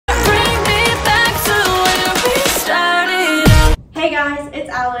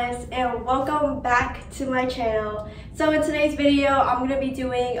guys, and welcome back to my channel. So in today's video, I'm going to be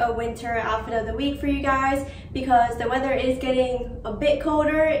doing a winter outfit of the week for you guys because the weather is getting a bit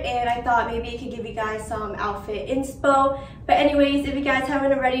colder and I thought maybe it could give you guys some outfit inspo. But anyways, if you guys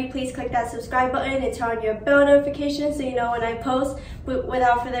haven't already, please click that subscribe button and turn on your bell notification so you know when I post. But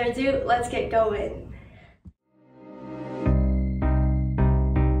without further ado, let's get going.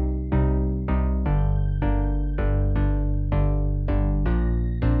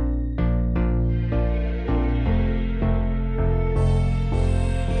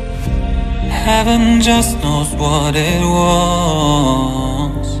 Heaven just knows what it was.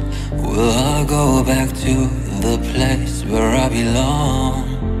 Will I go back to the place where I belong?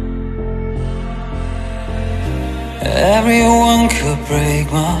 Everyone could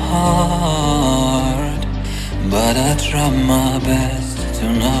break my heart, but I try my best to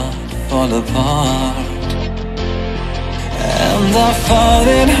not fall apart. And I find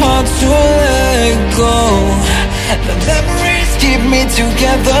it hard to let go. The memories keep me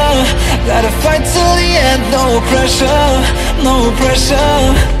together. Gotta fight till the end, no pressure, no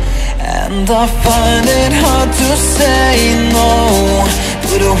pressure. And I find it hard to say no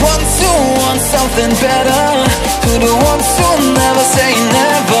to the ones who want something better, to the ones who never say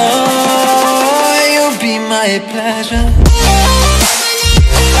never. You'll be my pleasure.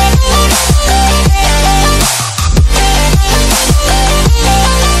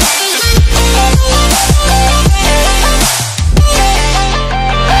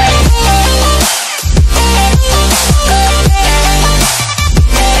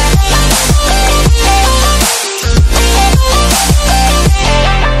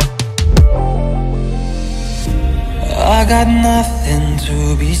 I got nothing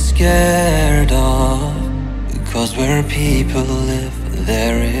to be scared of, because where people live,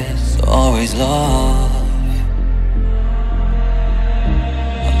 there is always love.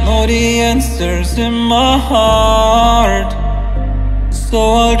 I know the answers in my heart, so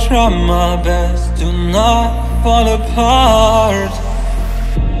I'll try my best to not fall apart.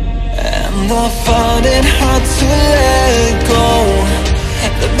 And I find it hard to let go.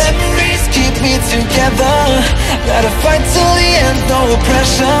 The memories keep me together. Gotta fight till the end, no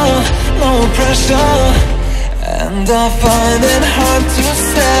pressure, no pressure. And I find it hard to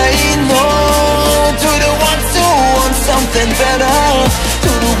say no to the ones who want something better,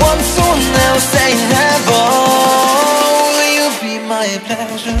 to the ones who never say never. Will you be my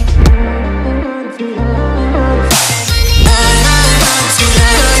pleasure?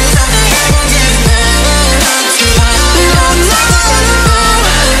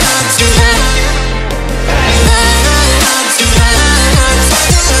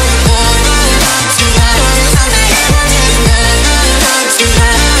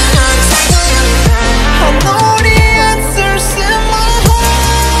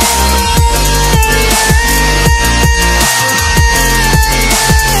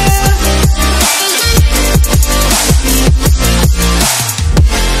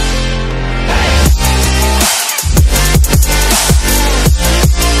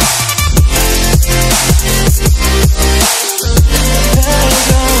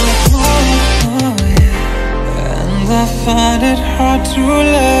 I find it hard to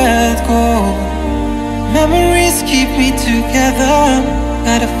let go. Memories keep me together.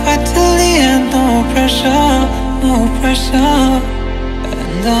 Gotta fight till the end, no pressure, no pressure.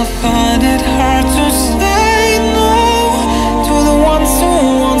 And I find it hard to say no to the ones who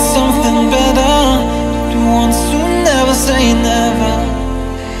want something better, to the ones who never say never.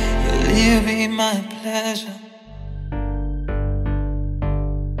 Will you be my pleasure?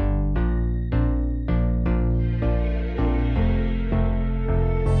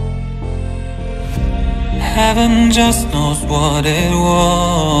 Heaven just knows what it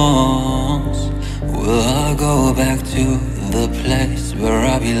was. Will I go back to the place where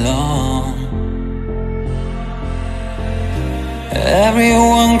I belong?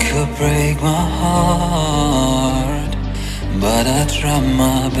 Everyone could break my heart, but I try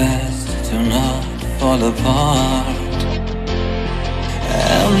my best to not fall apart.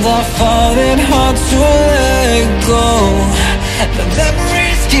 And I find it hard to let go. The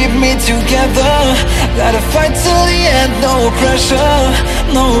memories keep me together. Gotta fight till the end, no pressure,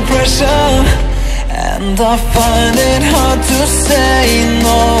 no pressure. And I find it hard to say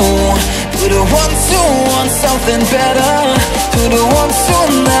no to the ones who want something better, to the ones who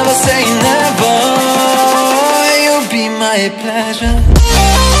never say never. You'll be my pleasure.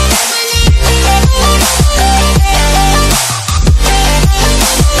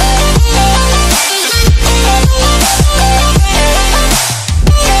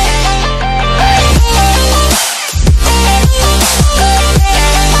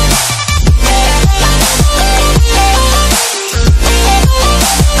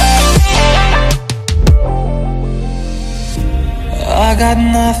 I got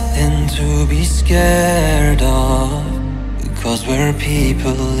nothing to be scared of, because where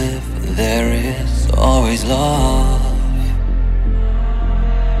people live, there is always love.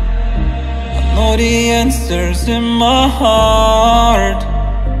 I know the answers in my heart,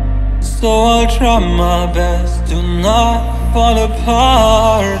 so I'll try my best to not fall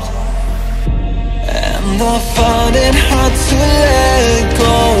apart. And I find it hard to let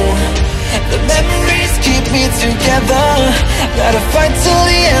go. The memories keep me together. Gotta fight till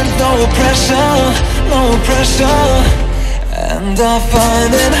the end, no pressure, no pressure. And I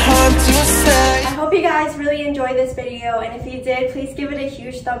find it hard to say. I hope you guys really enjoyed this video, and if you did, please give it a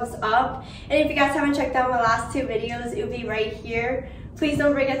huge thumbs up. And if you guys haven't checked out my last 2 videos, it will be right here. Please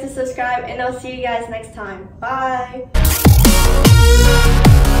don't forget to subscribe, and I'll see you guys next time. Bye!